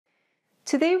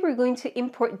Today we're going to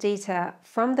import data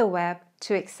from the web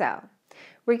to Excel.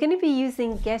 We're going to be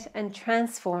using Get and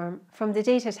Transform from the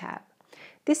Data tab.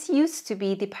 This used to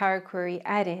be the Power Query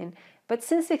add-in, but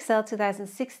since Excel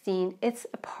 2016, it's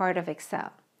a part of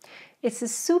Excel. It's a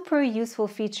super useful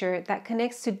feature that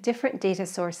connects to different data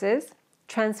sources,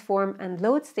 transform and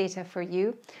loads data for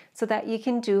you so that you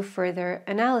can do further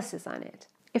analysis on it.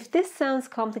 If this sounds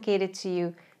complicated to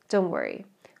you, don't worry.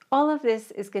 All of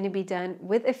this is going to be done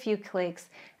with a few clicks,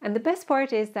 and the best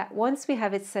part is that once we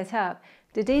have it set up,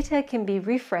 the data can be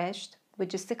refreshed with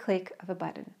just a click of a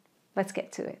button. Let's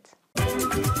get to it.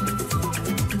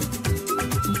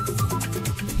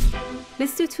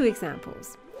 Let's do two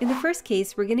examples. In the first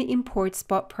case, we're going to import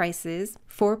spot prices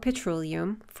for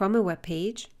petroleum from a web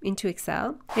page into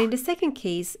Excel. And in the second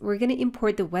case, we're going to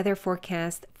import the weather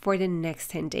forecast for the next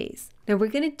 10 days. Now we're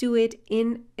going to do it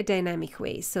in a dynamic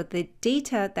way. So the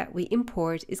data that we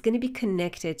import is going to be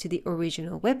connected to the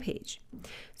original web page.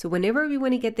 So whenever we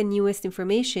want to get the newest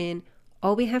information,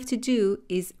 all we have to do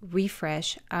is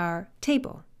refresh our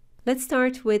table. Let's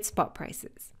start with spot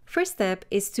prices. First step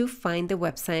is to find the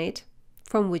website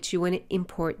from which you want to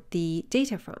import the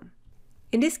data from.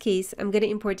 In this case, I'm going to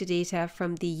import the data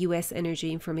from the US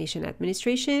Energy Information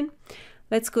Administration.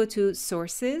 Let's go to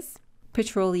Sources,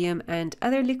 Petroleum and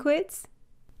Other Liquids.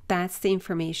 That's the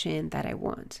information that I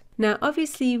want. Now,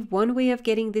 obviously, one way of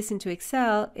getting this into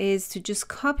Excel is to just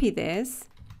copy this,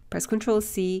 press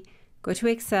Ctrl-C, go to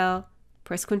Excel,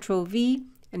 press Ctrl-V,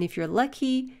 and if you're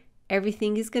lucky,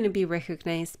 everything is going to be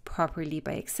recognized properly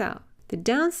by Excel. The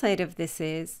downside of this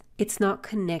is it's not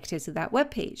connected to that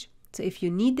web page. So if you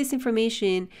need this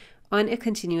information on a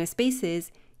continuous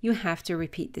basis, you have to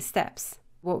repeat the steps.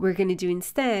 What we're going to do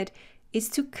instead is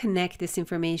to connect this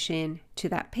information to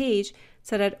that page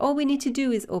so that all we need to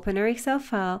do is open our Excel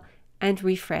file and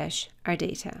refresh our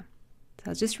data. So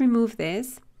I'll just remove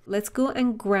this. Let's go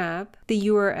and grab the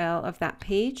URL of that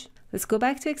page. Let's go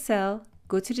back to Excel,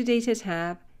 go to the Data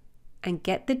tab, and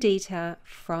get the data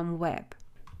from web.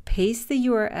 Paste the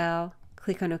URL,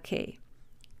 click on OK.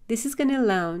 This is going to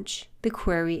launch the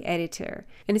query editor,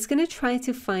 and it's going to try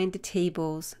to find the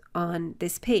tables on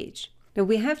this page. Now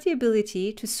we have the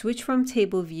ability to switch from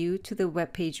table view to the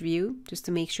web page view, just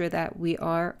to make sure that we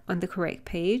are on the correct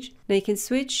page. Now you can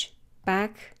switch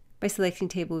back by selecting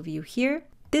table view here.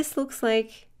 This looks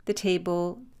like the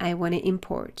table I want to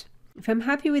import. If I'm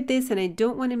happy with this and I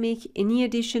don't want to make any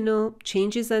additional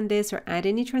changes on this or add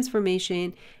any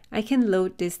transformation, I can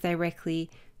load this directly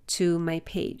to my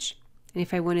page. And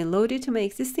if I want to load it to my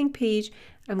existing page,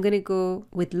 I'm going to go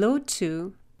with Load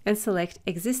To and select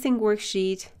Existing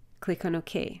Worksheet, click on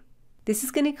OK. This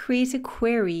is going to create a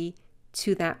query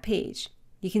to that page.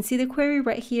 You can see the query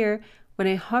right here. When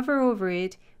I hover over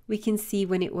it, we can see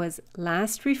when it was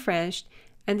last refreshed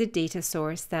and the data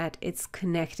source that it's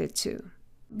connected to.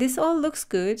 This all looks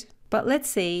good, but let's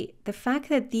say the fact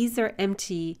that these are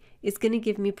empty is going to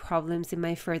give me problems in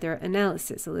my further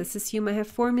analysis. So let's assume I have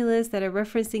formulas that are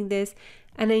referencing this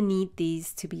and I need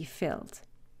these to be filled.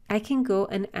 I can go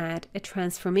and add a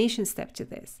transformation step to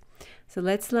this. So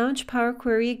let's launch Power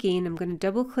Query again. I'm going to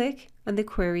double click on the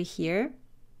query here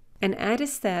and add a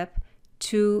step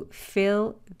to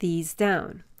fill these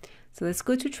down. So let's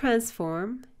go to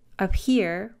Transform. Up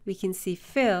here, we can see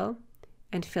Fill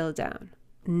and Fill Down.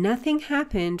 Nothing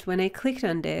happened when I clicked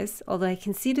on this, although I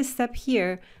can see the step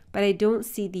here, but I don't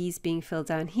see these being filled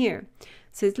down here.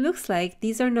 So it looks like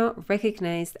these are not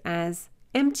recognized as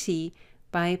empty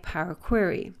by Power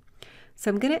Query. So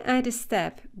I'm going to add a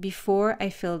step before I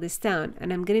fill this down,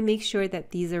 and I'm going to make sure that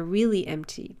these are really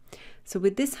empty. So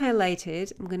with this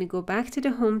highlighted, I'm going to go back to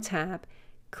the Home tab,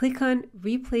 click on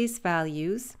Replace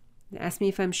Values. Ask me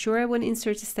if I'm sure I want to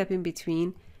insert a step in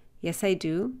between. Yes, I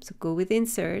do. So go with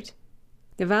Insert.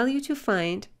 The value to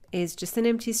find is just an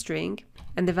empty string,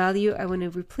 and the value I want to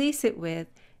replace it with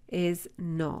is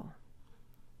null.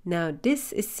 Now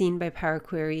this is seen by Power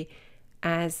Query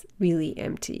as really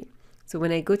empty. So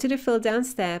when I go to the fill down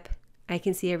step, I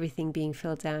can see everything being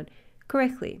filled down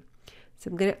correctly. So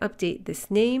I'm going to update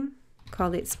this name,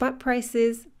 call it Spot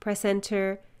Prices, press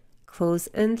Enter, close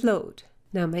and load.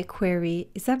 Now my query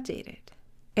is updated.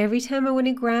 Every time I want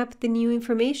to grab the new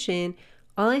information,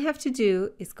 all I have to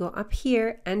do is go up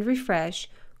here and refresh,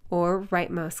 or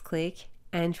right mouse click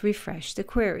and refresh the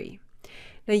query.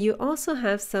 Now you also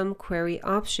have some query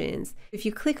options. If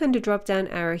you click on the drop down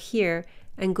arrow here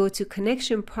and go to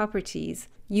Connection Properties,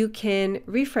 you can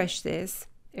refresh this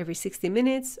every 60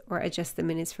 minutes or adjust the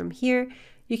minutes from here.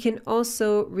 You can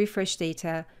also refresh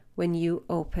data when you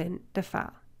open the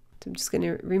file. So I'm just going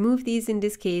to remove these in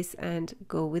this case and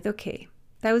go with OK.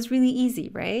 That was really easy,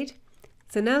 right?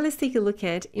 So now let's take a look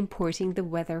at importing the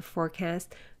weather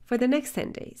forecast for the next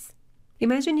 10 days.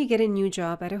 Imagine you get a new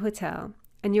job at a hotel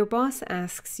and your boss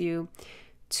asks you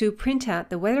to print out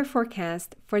the weather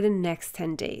forecast for the next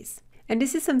 10 days. And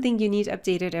this is something you need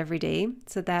updated every day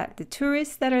so that the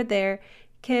tourists that are there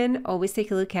can always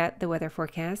take a look at the weather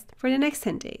forecast for the next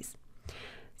 10 days.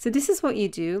 So this is what you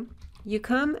do. You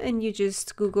come and you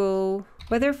just Google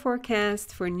weather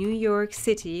forecast for New York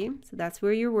City. So that's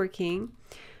where you're working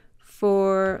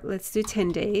for, let's do 10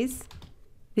 days.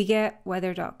 We get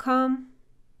weather.com.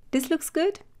 This looks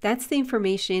good. That's the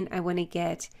information I want to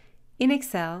get in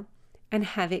Excel and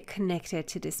have it connected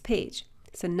to this page.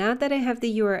 So now that I have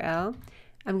the URL,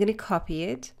 I'm going to copy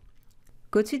it,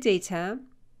 go to data,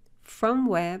 from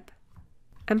web,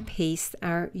 and paste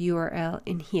our URL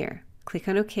in here. Click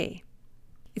on OK.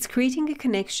 It's creating a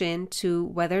connection to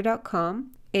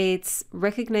weather.com. It's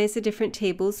recognized the different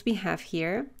tables we have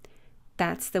here.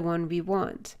 That's the one we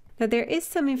want. Now there is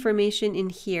some information in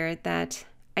here that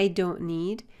I don't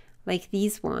need, like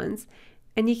these ones.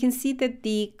 And you can see that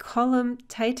the column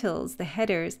titles, the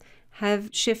headers, have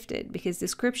shifted because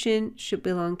description should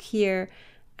belong here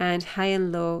and high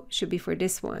and low should be for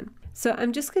this one. So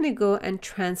I'm just going to go and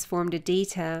transform the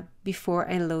data before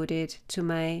I load it to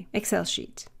my Excel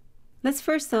sheet. Let's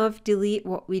first off delete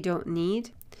what we don't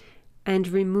need and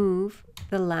remove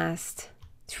the last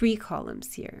 3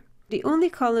 columns here. The only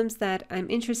columns that I'm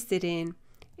interested in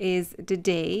is the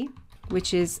day,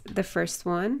 which is the first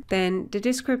one, then the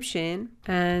description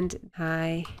and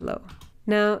high, low.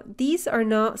 Now, these are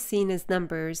not seen as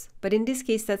numbers, but in this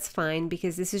case, that's fine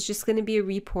because this is just going to be a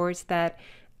report that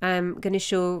I'm going to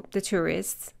show the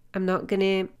tourists. I'm not going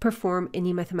to perform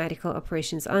any mathematical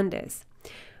operations on this.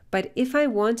 But if I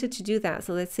wanted to do that,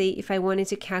 so let's say if I wanted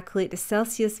to calculate the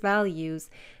Celsius values,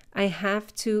 I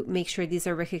have to make sure these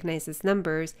are recognized as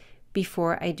numbers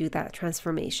before I do that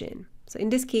transformation. So in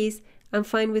this case, I'm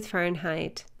fine with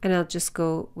Fahrenheit, and I'll just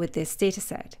go with this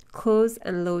dataset. Close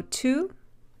and load to.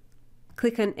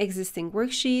 Click on existing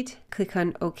worksheet, click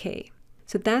on OK.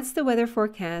 So that's the weather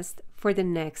forecast for the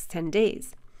next 10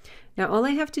 days. Now all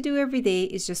I have to do every day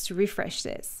is just to refresh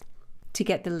this to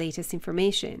get the latest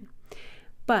information.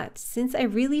 But since I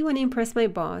really want to impress my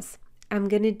boss, I'm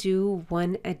going to do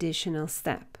one additional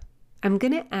step. I'm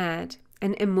going to add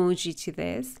an emoji to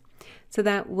this so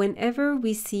that whenever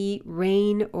we see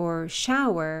rain or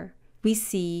shower, we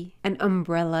see an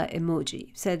umbrella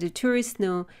emoji. So the tourists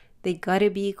know they gotta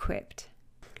be equipped.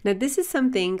 Now this is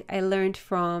something I learned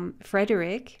from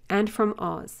Frederick and from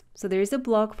Oz. So there is a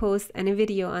blog post and a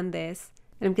video on this.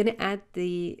 And I'm gonna add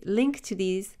the link to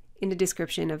these in the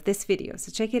description of this video.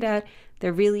 So check it out,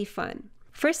 they're really fun.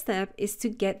 First step is to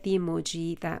get the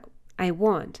emoji that I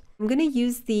want. I'm going to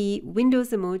use the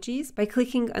Windows emojis by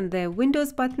clicking on the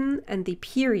Windows button and the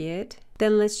period.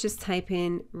 Then let's just type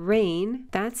in rain.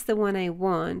 That's the one I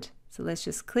want. So let's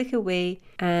just click away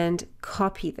and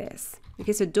copy this.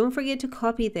 Okay, so don't forget to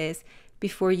copy this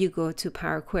before you go to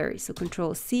Power Query. So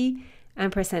Control C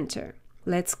and press Enter.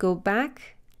 Let's go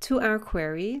back to our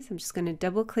query. So I'm just going to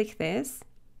double click this.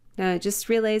 Now I just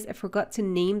realized I forgot to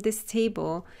name this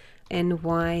table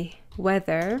NY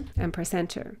weather and press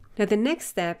Enter. Now the next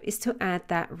step is to add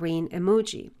that rain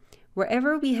emoji.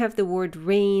 Wherever we have the word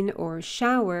rain or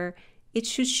shower, it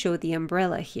should show the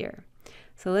umbrella here.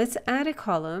 So let's add a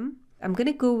column. I'm going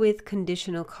to go with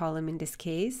conditional column in this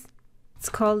case. Let's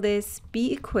call this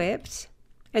be equipped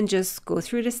and just go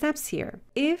through the steps here.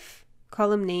 If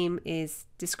column name is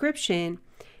description,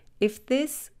 if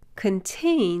this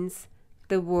contains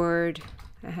the word,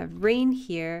 I have rain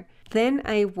here, then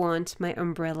I want my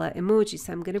umbrella emoji.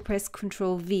 So I'm going to press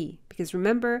Control V because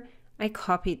remember, I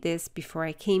copied this before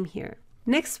I came here.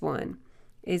 Next one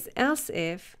is else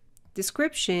if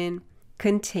description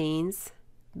contains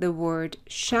the word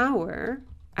shower.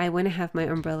 I want to have my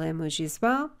umbrella emoji as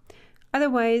well.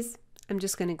 Otherwise, I'm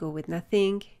just going to go with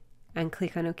nothing and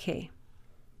click on OK.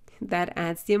 That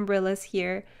adds the umbrellas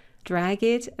here. Drag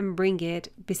it and bring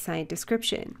it beside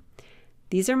description.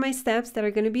 These are my steps that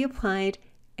are going to be applied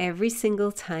every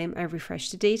single time I refresh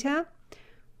the data.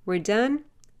 We're done.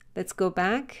 Let's go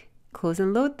back, close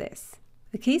and load this.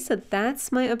 Okay, so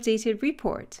that's my updated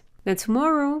report. Now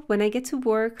tomorrow, when I get to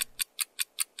work,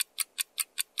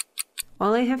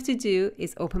 all I have to do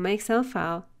is open my Excel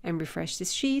file and refresh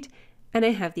this sheet, and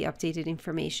I have the updated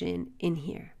information in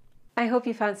here. I hope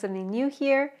you found something new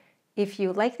here. If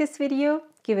you like this video,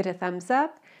 give it a thumbs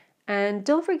up. And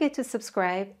don't forget to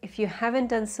subscribe if you haven't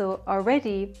done so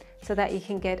already so that you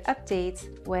can get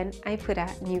updates when I put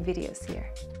out new videos here.